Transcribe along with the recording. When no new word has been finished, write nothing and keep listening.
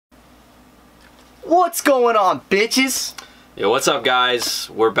What's going on, bitches? Yo, what's up, guys?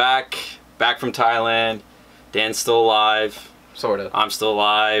 We're back from Thailand. Dan's still alive. Sorta. I'm still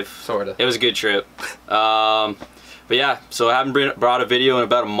alive. Sorta. It was a good trip. But yeah, so I haven't brought a video in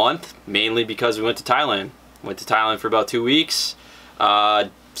about a month, mainly because we went to Thailand. Went to Thailand for about 2 weeks. Saw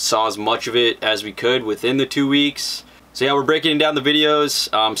as much of it as we could within the 2 weeks. So yeah, we're breaking down the videos,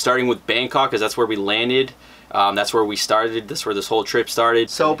 starting with Bangkok, because that's where we landed. That's where we started. That's where this whole trip started.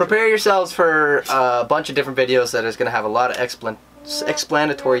 So prepare yourselves for a bunch of different videos that is going to have a lot of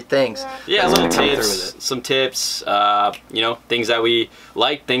explanatory things. Yeah, little tips, some tips, you know, things that we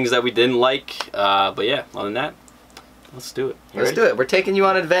liked, things that we didn't like. But yeah, other than that, let's do it. Let's do it. We're taking you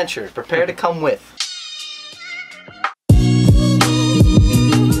on an adventure. Prepare to come with.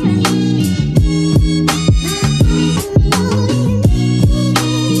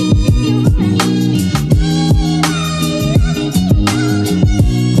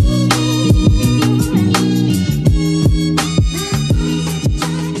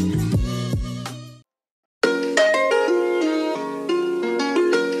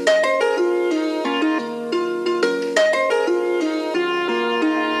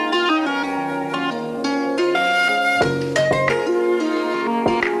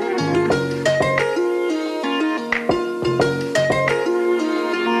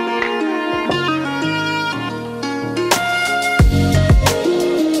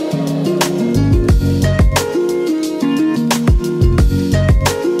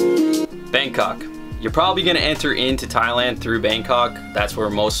 Bangkok. You're probably going to enter into Thailand through Bangkok. That's where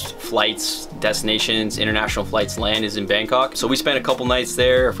most flights, destinations, international flights land, is in Bangkok. So we spent a couple nights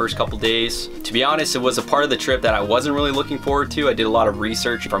there, our first couple days. To be honest, it was a part of the trip that I wasn't really looking forward to. I did a lot of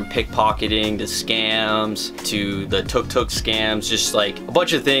research, from pickpocketing to scams to the tuk-tuk scams, just like a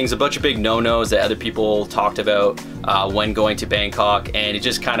bunch of things, a bunch of big no-nos that other people talked about when going to Bangkok, and it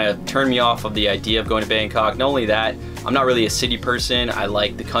just kind of turned me off of the idea of going to Bangkok. Not only that, I'm not really a city person. I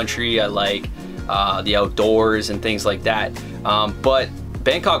like the country, I like the outdoors and things like that. But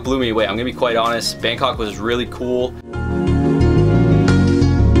Bangkok blew me away. I'm gonna be quite honest. Bangkok was really cool.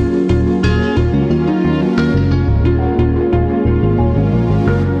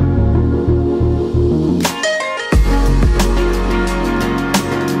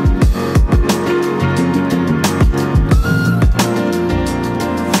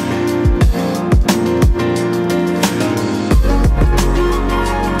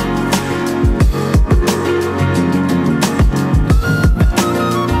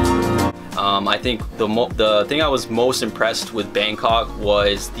 I think the thing I was most impressed with Bangkok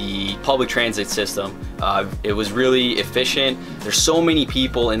was the public transit system. It was really efficient. There's so many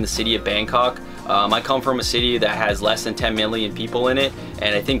people in the city of Bangkok. I come from a city that has less than 10 million people in it,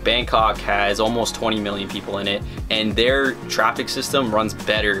 and I think Bangkok has almost 20 million people in it, and their traffic system runs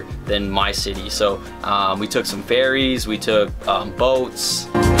better than my city. So we took some ferries, we took boats.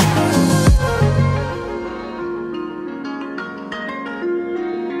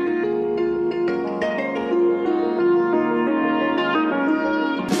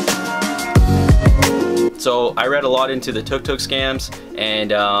 So I read a lot into the tuk-tuk scams,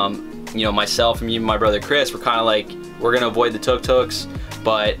 and you know, myself and me and my brother Chris were kind of like, we're gonna avoid the tuk-tuks,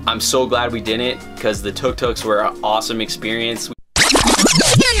 but I'm so glad we didn't, because the tuk-tuks were an awesome experience.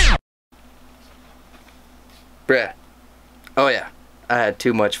 Bruh. Oh yeah, I had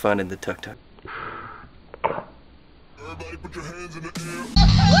too much fun in the tuk-tuk. Everybody put your hands in the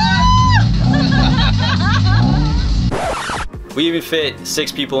air. We even fit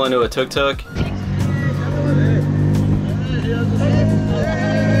 6 people into a tuk-tuk.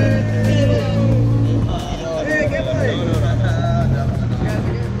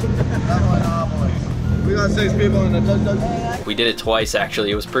 We got 6 people in the tuk-tuk. We did it twice,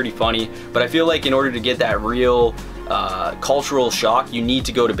 actually. It was pretty funny, but I feel like in order to get that real cultural shock, you need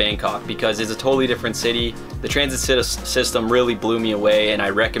to go to Bangkok, because it's a totally different city. The transit system really blew me away, and I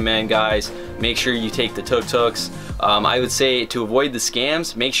recommend, guys, make sure you take the tuk-tuks. I would say, to avoid the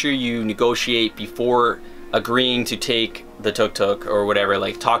scams, make sure you negotiate before agreeing to take the tuk-tuk or whatever.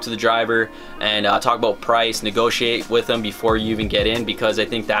 Like, talk to the driver and talk about price, negotiate with them before you even get in, because I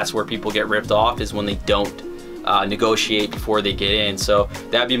think that's where people get ripped off, is when they don't negotiate before they get in. So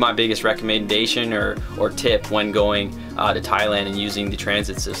that'd be my biggest recommendation or tip when going to Thailand and using the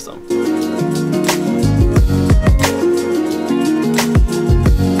transit system.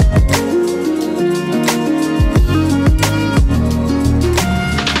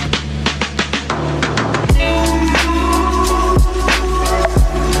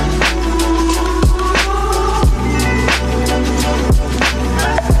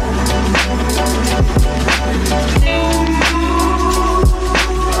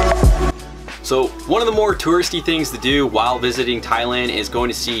 So one of the more touristy things to do while visiting Thailand is going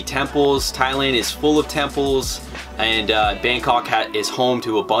to see temples. Thailand is full of temples, and Bangkok is home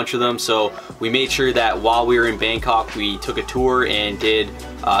to a bunch of them. So we made sure that while we were in Bangkok, we took a tour and did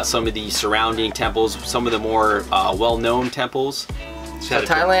some of the surrounding temples, some of the more well-known temples. So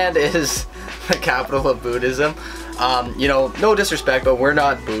Thailand is the capital of Buddhism. You know, no disrespect, but we're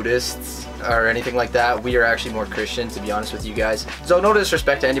not Buddhists or anything like that. We are actually more Christian, to be honest with you guys. So no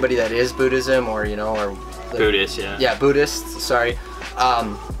disrespect to anybody that is Buddhism or, you know, or Buddhist, yeah. Yeah, Buddhists, sorry.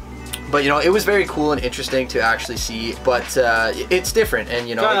 But you know, it was very cool and interesting to actually see, but it's different, and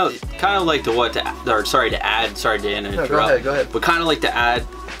you know, kind of like sorry to interrupt. No, go ahead. But kind of like to add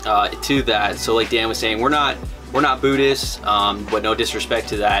to that. So like Dan was saying, we're not Buddhists, but no disrespect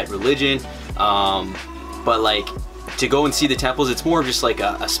to that religion. But like, to go and see the temples, it's more of just like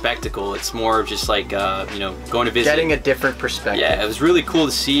a spectacle. It's more of just like, you know, going to visit. Getting a different perspective. Yeah, it was really cool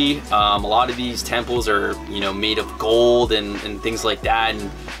to see. A lot of these temples are, you know, made of gold and things like that. And,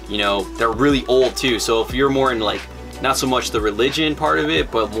 you know, they're really old too. So if you're more in like, not so much the religion part of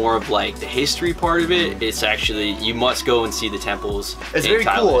it, but more of like the history part of it, it's actually, you must go and see the temples. It's very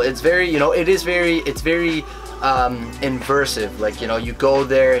cool. It's very, you know, it's very immersive. Like, you know, you go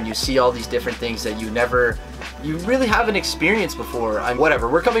there and you see all these different things that you really haven't experienced before. Whatever,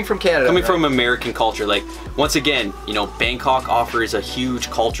 we're coming from Canada. Coming from American culture, like, once again, you know, Bangkok offers a huge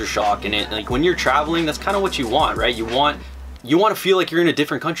culture shock, and like when you're traveling, that's kind of what you want, right? You want to feel like you're in a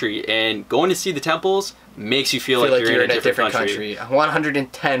different country, and going to see the temples makes you feel like you're in a different country.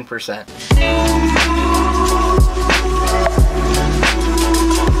 110%.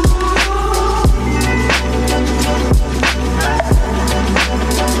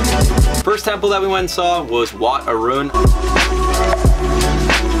 First temple that we went and saw was Wat Arun.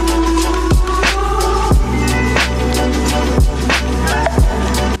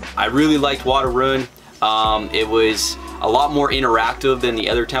 I really liked Wat Arun. It was a lot more interactive than the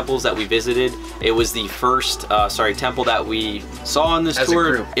other temples that we visited. It was the first temple that we saw on this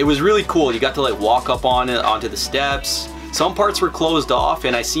tour. It was really cool. You got to like walk up onto the steps. Some parts were closed off,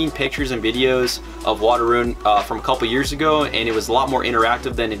 and I seen pictures and videos of Wat Arun from a couple years ago, and it was a lot more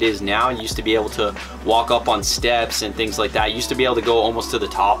interactive than it is now. You used to be able to walk up on steps and things like that. You used to be able to go almost to the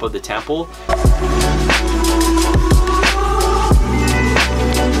top of the temple.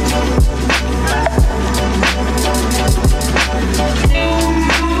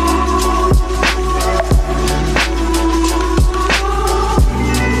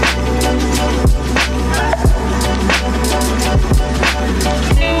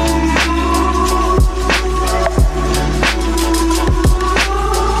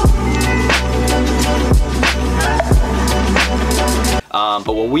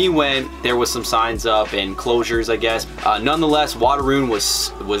 But when we went, there was some signs up and closures, I guess. Nonetheless, Wat Arun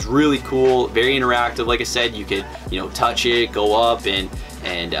was really cool, very interactive. Like I said, you could, you know, touch it, go up and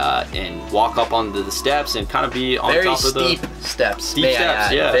walk up onto the steps and kind of be on top of the steep steps. Steep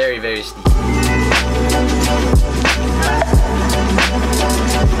steps, yeah. Very, very steep.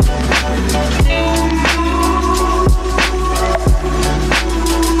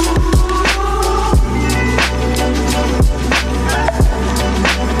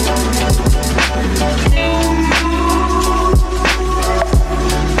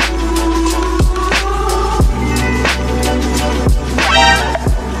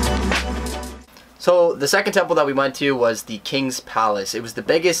 So the second temple that we went to was the King's Palace. It was the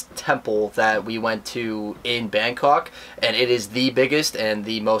biggest temple that we went to in Bangkok, and it is the biggest and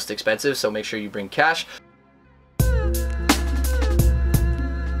the most expensive, so make sure you bring cash.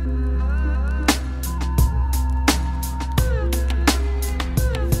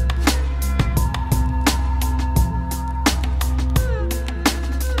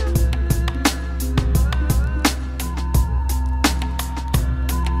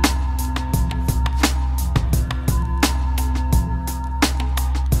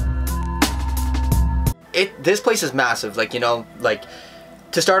 This place is massive, like, you know, like,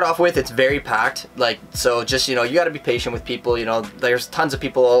 to start off with, it's very packed, like, so just, you know, you got to be patient with people, you know, there's tons of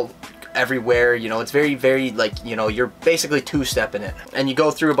people everywhere, you know, it's very, very, like, you know, you're basically two-stepping it, and you go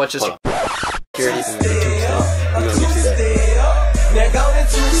through a bunch of security.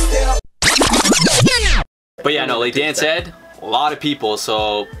 But yeah, no, like Dan said, a lot of people,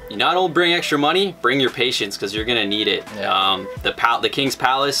 so you not only bring extra money, bring your patience, because you're gonna need it. Yeah. The King's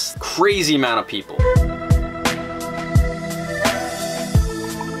Palace, crazy amount of people.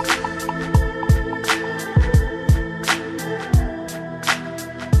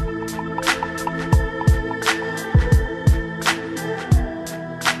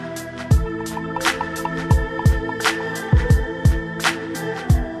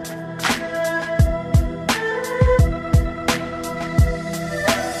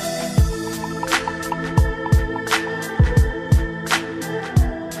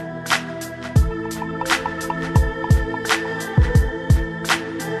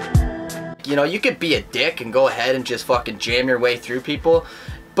 You know, you could be a dick and go ahead and just fucking jam your way through people,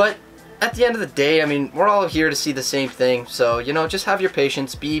 but at the end of the day, I mean, we're all here to see the same thing. So, you know, just have your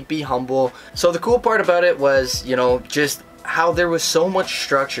patience, be humble. So the cool part about it was, you know, just how there was so much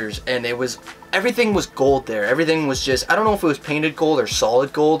structures, and everything was gold there. Everything was just, I don't know if it was painted gold or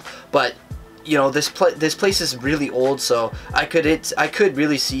solid gold, but you know, this place is really old, so I could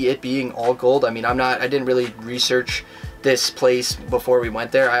really see it being all gold. I mean, I didn't really research this place before we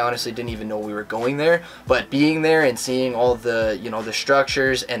went there. I honestly didn't even know we were going there, but being there and seeing all the, you know, the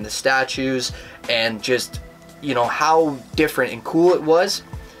structures and the statues and just, you know, how different and cool it was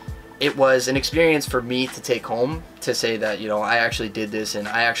an experience for me to take home, to say that, you know, I actually did this and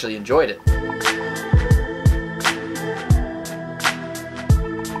I actually enjoyed it.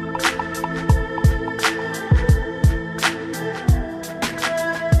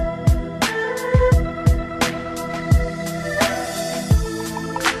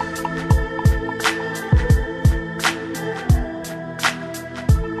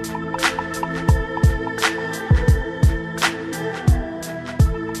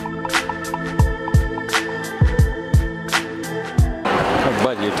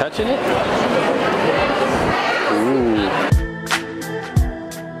 Bud, you're touching it? Ooh.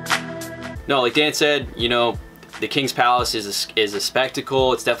 No, like Dan said, you know, the King's Palace is a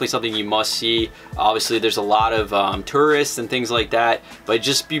spectacle. It's definitely something you must see. Obviously, there's a lot of tourists and things like that, but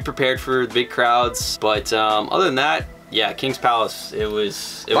just be prepared for the big crowds. But other than that, yeah, King's Palace, it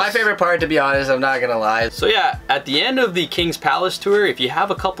was my favorite part, to be honest, I'm not gonna lie. So yeah, at the end of the King's Palace tour, if you have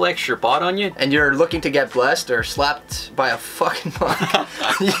a couple extra baht on you, and you're looking to get blessed or slapped by a fucking monk,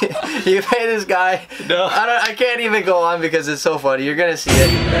 you pay this guy. No. I can't even go on because it's so funny. You're gonna see it.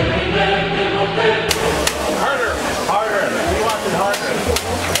 Harder, harder. We want it harder.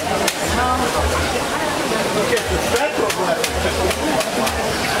 Look at the central left.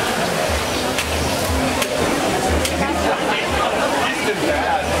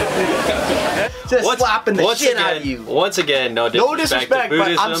 Just slapping the shit out of you. Once again, no disrespect to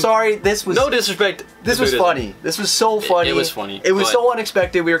Buddhism. But I'm sorry, this was... No disrespect. This was funny. This was so funny. It was funny. It was so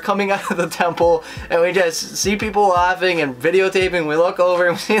unexpected. We were coming out of the temple and we just see people laughing and videotaping. We look over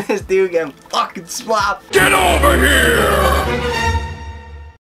and we see this dude getting fucking slapped. Get over here!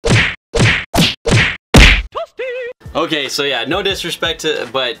 Okay, so yeah, no disrespect to,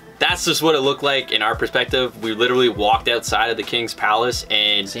 but that's just what it looked like in our perspective. We literally walked outside of the King's Palace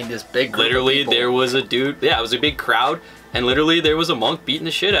and seen this big group literally of people. There was a dude, yeah, it was a big crowd, and literally there was a monk beating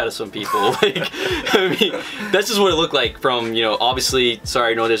the shit out of some people. Like, I mean, that's just what it looked like from, you know, obviously,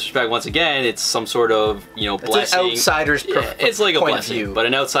 sorry, no disrespect, once again, it's some sort of, you know, blessing. It's an outsider's it's like a point blessing, of view. But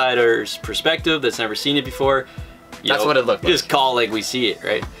an outsider's perspective that's never seen it before. That's what it looked like. Just call like we see it,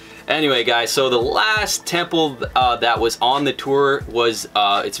 right? Anyway, guys, so the last temple that was on the tour was,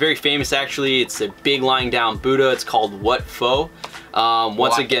 it's very famous actually. It's a big lying down Buddha. It's called Wat Pho.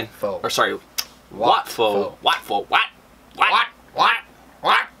 Once again, or sorry, Wat Pho. Wat Pho. What?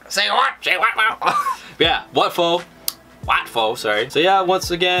 Say what? Say what? Yeah, Wat Pho. Wat Pho, sorry. So yeah,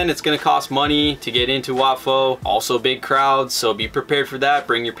 once again, it's gonna cost money to get into Wat Pho. Also big crowds, so be prepared for that.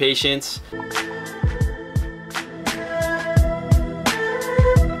 Bring your patience.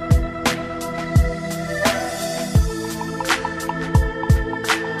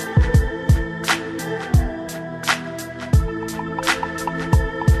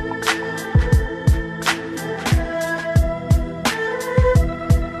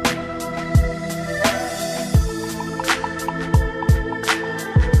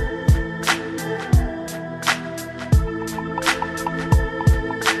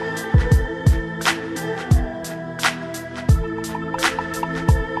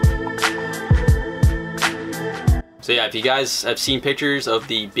 So yeah, if you guys have seen pictures of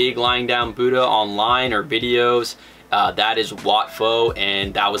the big lying down Buddha online or videos, that is Wat Pho,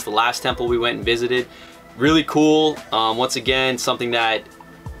 and that was the last temple we went and visited. Really cool. Once again, something that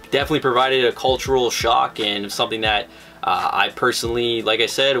definitely provided a cultural shock and something that I personally, like I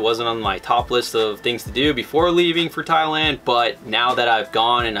said, it wasn't on my top list of things to do before leaving for Thailand, but now that I've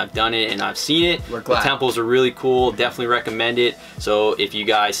gone and I've done it and I've seen it, the temples are really cool. Definitely recommend it. So if you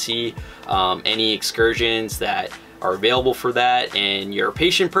guys see any excursions that are available for that and you're a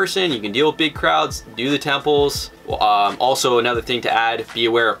patient person, you can deal with big crowds, do the temples. Also, another thing to add, be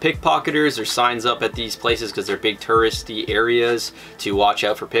aware of pickpocketers. There's signs up at these places because they're big touristy areas to watch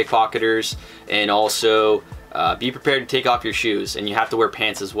out for pickpocketers. And also be prepared to take off your shoes, and you have to wear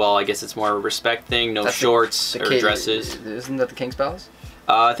pants as well. I guess it's more of a respect thing. No shorts or dresses. Isn't that the King's Palace?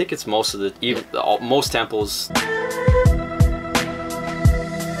 I think it's most of the most temples.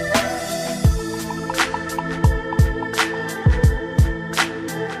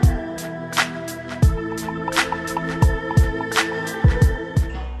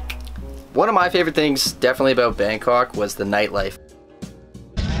 One of my favorite things definitely about Bangkok was the nightlife.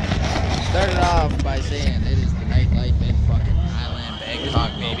 Started off by saying it is the nightlife in fucking Thailand,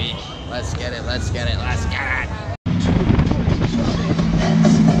 Bangkok, baby. Let's get it, let's get it, let's get it.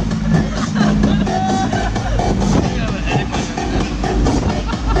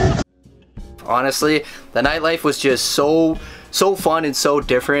 Honestly, the nightlife was just so fun and so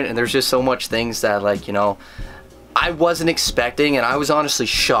different, and there's just so much things that, like, you know, I wasn't expecting, and I was honestly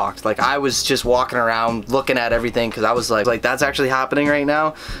shocked. Like, I was just walking around looking at everything because I was like that's actually happening right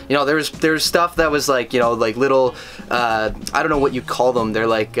now. You know, there's stuff that was like, you know, like little I don't know what you call them. They're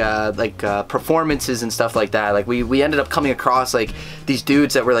like performances and stuff like that. Like we ended up coming across like these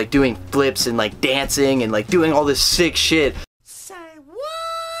dudes that were like doing flips and like dancing and like doing all this sick shit.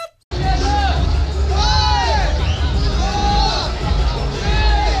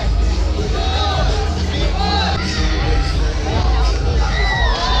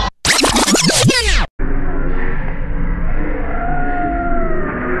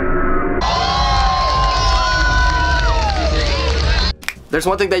 There's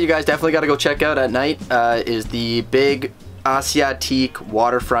one thing that you guys definitely got to go check out at night is the big Asiatique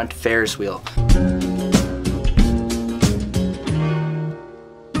waterfront Ferris wheel.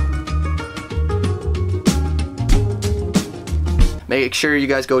 Make sure you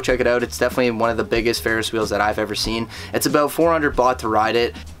guys go check it out. It's definitely one of the biggest Ferris wheels that I've ever seen. It's about 400 baht to ride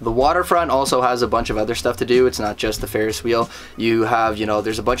it. The waterfront also has a bunch of other stuff to do. It's not just the Ferris wheel. You have, you know,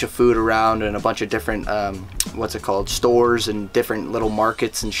 there's a bunch of food around and a bunch of different, what's it called, stores and different little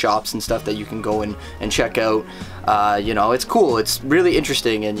markets and shops and stuff that you can go and check out. You know, it's cool. It's really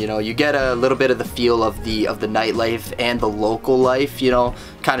interesting, and you know, you get a little bit of the feel of the nightlife and the local life. You know,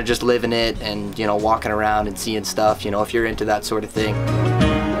 kind of just living it and, you know, walking around and seeing stuff. You know, if you're into that sort of thing.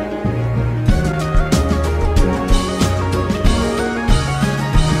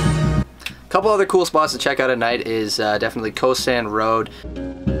 Couple other cool spots to check out at night is definitely Koh San Road.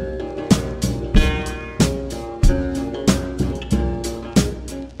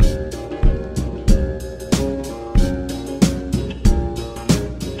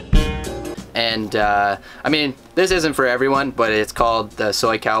 And I mean, this isn't for everyone, but it's called the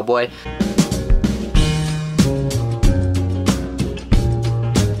Soy Cowboy.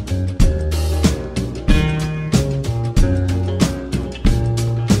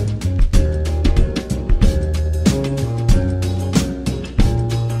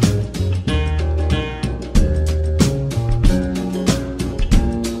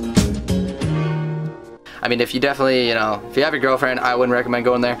 I mean, if you definitely, you know, if you have your girlfriend, I wouldn't recommend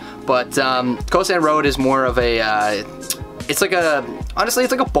going there. But Koh San Road is more of a, it's like a, honestly,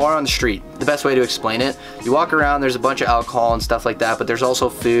 it's like a bar on the street. The best way to explain it. You walk around, there's a bunch of alcohol and stuff like that, but there's also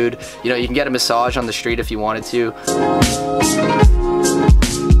food. You know, you can get a massage on the street if you wanted to.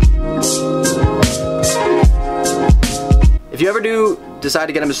 If you ever do decide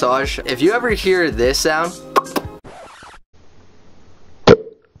to get a massage, if you ever hear this sound,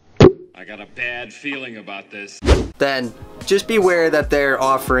 I got a bad feeling about this. then just beware that they're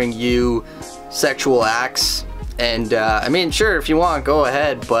offering you sexual acts. And I mean, sure, if you want, go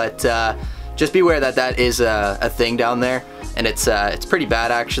ahead, but just beware that that is a thing down there, and it's pretty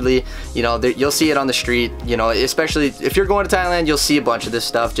bad actually. You know, you'll see it on the street. You know, especially if you're going to Thailand, you'll see a bunch of this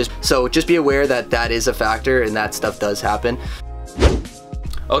stuff. Just be aware that that is a factor, and that stuff does happen.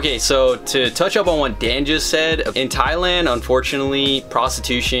 Okay, so to touch up on what Dan just said, in Thailand, unfortunately,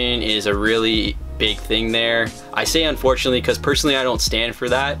 prostitution is a really big thing there. I say unfortunately because personally I don't stand for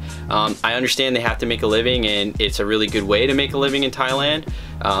that. I understand they have to make a living, and it's a really good way to make a living in Thailand.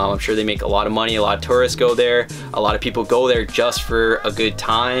 I'm sure they make a lot of money. A lot of tourists go there. A lot of people go there just for a good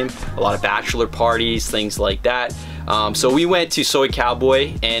time. A lot of bachelor parties, things like that. So we went to Soy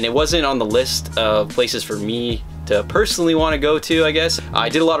Cowboy, and it wasn't on the list of places for me to personally want to go to, I guess. I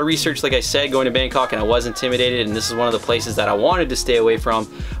did a lot of research, like I said, going to Bangkok, and I was intimidated, and this is one of the places that I wanted to stay away from.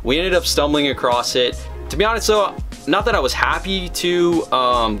 We ended up stumbling across it. To be honest though, not that I was happy to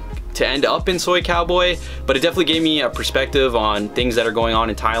end up in Soy Cowboy, but it definitely gave me a perspective on things that are going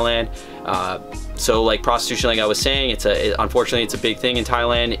on in Thailand. So like prostitution, like I was saying, unfortunately it's a big thing in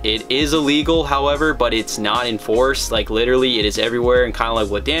Thailand. It is illegal, however, but it's not enforced. Like literally it is everywhere, and kind of like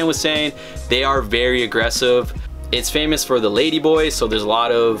what Dan was saying, they are very aggressive. It's famous for the lady boys, so there's a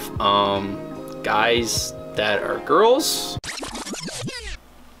lot of guys that are girls.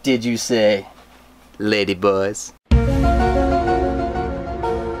 Did you say lady boys?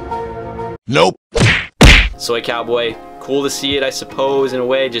 Nope. Soy Cowboy, cool to see it, I suppose, in a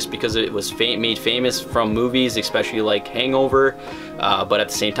way, just because it was made famous from movies, especially like Hangover. But at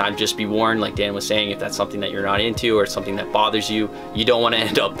the same time, just be warned, like Dan was saying, if that's something that you're not into or something that bothers you, you don't want to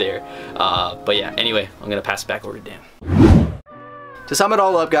end up there. But yeah, anyway, I'm gonna pass it back over to Dan. To sum it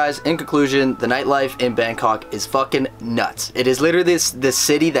all up, guys, in conclusion, the nightlife in Bangkok is fucking nuts. It is literally this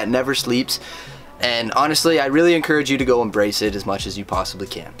city that never sleeps, and honestly, I really encourage you to go embrace it as much as you possibly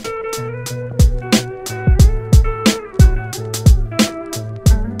can.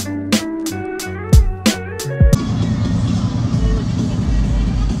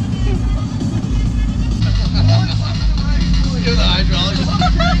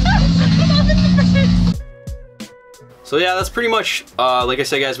 So yeah, that's pretty much, like I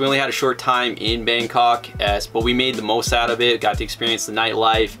said, guys, we only had a short time in Bangkok, but we made the most out of it, got to experience the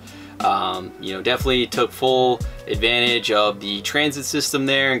nightlife. You know, definitely took full advantage of the transit system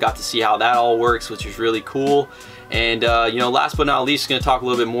there and got to see how that all works, which was really cool. And you know, last but not least, going to talk a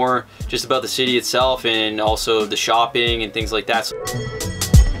little bit more just about the city itself and also the shopping and things like that.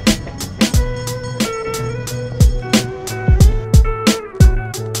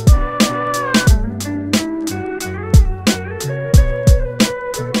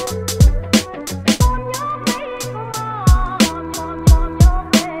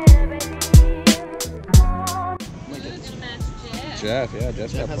 Jeff, yeah,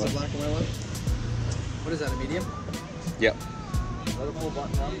 Jeff's got has a plenty. black and white one. What is that, a medium? Yep.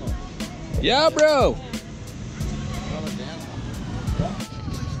 Yeah, bro.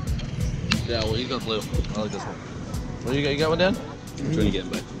 Yeah, well, you got blue. I like this one. What you got? You got one, Dan? Which one are you getting,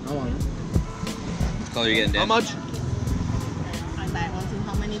 bud? I want it. What color are you getting, Dan? How much? I buy one. So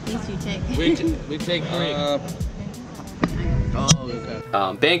how many pieces you take? We take 3. Oh,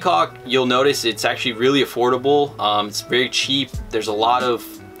 okay. Bangkok, you'll notice it's actually really affordable. It's very cheap. There's a lot of,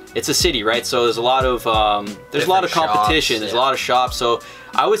 it's a city, right? So there's a lot of competition. There's a lot of shops. So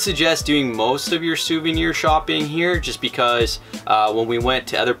I would suggest doing most of your souvenir shopping here, just because when we went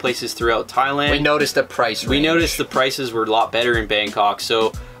to other places throughout Thailand, We noticed the price range. we noticed the prices were a lot better in Bangkok.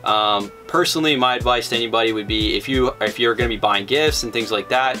 So personally, my advice to anybody would be, if you're going to be buying gifts and things like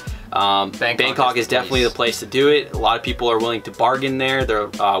that, Bangkok is definitely the place to do it. A lot of people are willing to bargain there.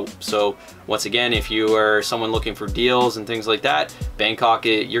 So once again, if you are someone looking for deals and things like that, Bangkok,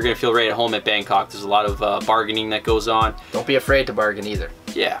 you're going to feel right at home at Bangkok. There's a lot of bargaining that goes on. Don't be afraid to bargain either.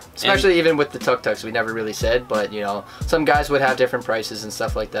 Yeah. Especially even with the tuk-tuks, we never really said, but you know, some guys would have different prices and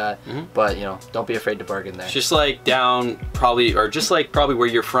stuff like that. But you know, don't be afraid to bargain there. Just like down probably where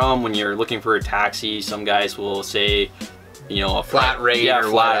you're from, when you're looking for a taxi, some guys will say, you know, a flat rate, yeah, or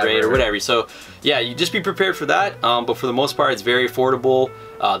flat rate or whatever. whatever. So yeah, you just be prepared for that. But for the most part, it's very affordable.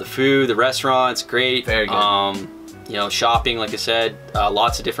 The food, the restaurants, great. Very good. You know, shopping, like I said,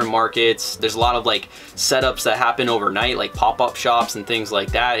 lots of different markets. There's a lot of like setups that happen overnight, like pop-up shops and things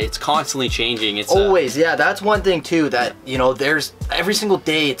like that. It's constantly changing. It's always, yeah, that's one thing too, that, you know, there's every single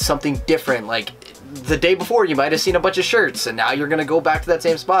day it's something different. Like the day before you might have seen a bunch of shirts, and now you're gonna go back to that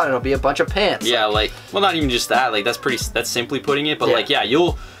same spot and it'll be a bunch of pants. Yeah, like, well, not even just that, like that's simply putting it, but yeah. Like, yeah,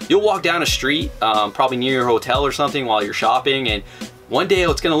 you'll walk down a street, probably near your hotel or something while you're shopping, and one day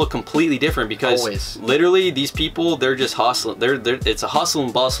it's gonna look completely different, because literally these people, they're just hustling. It's a hustle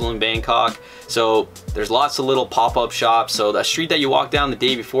and bustle in Bangkok. So there's lots of little pop-up shops. So the street that you walk down the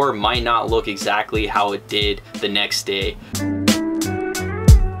day before might not look exactly how it did the next day.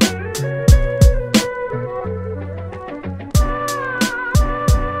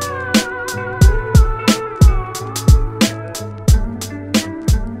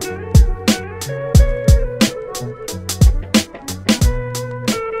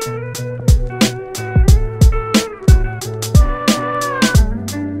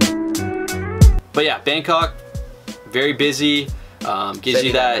 But yeah, Bangkok, very busy, gives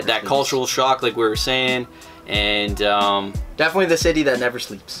you that cultural shock, like we were saying, and definitely the city that never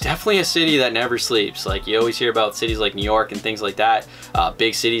sleeps. Definitely a city that never sleeps. Like, you always hear about cities like New York and things like that,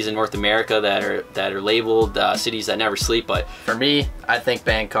 big cities in North America that are labeled cities that never sleep. But for me, I think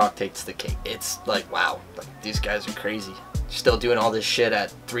Bangkok takes the cake. It's like, wow, like, these guys are crazy. Still doing all this shit at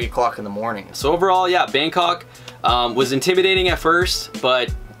 3 o'clock in the morning. So overall, yeah, Bangkok was intimidating at first,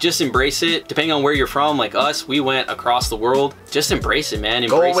 but just embrace it. Depending on where you're from, like us, we went across the world. Just embrace it, man.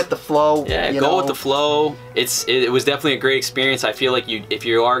 Go with the flow. Yeah, go with the flow. It was definitely a great experience. I feel like if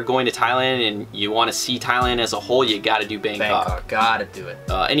you are going to Thailand and you want to see Thailand as a whole, you got to do Bangkok. Gotta do it.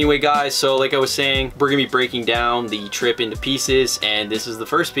 Anyway, guys, so like I was saying, we're gonna be breaking down the trip into pieces, and this is the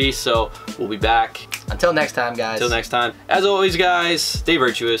first piece. So we'll be back. Until next time, guys. Until next time. As always, guys, stay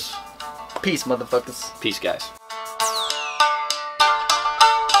virtuous. Peace, motherfuckers. Peace, guys.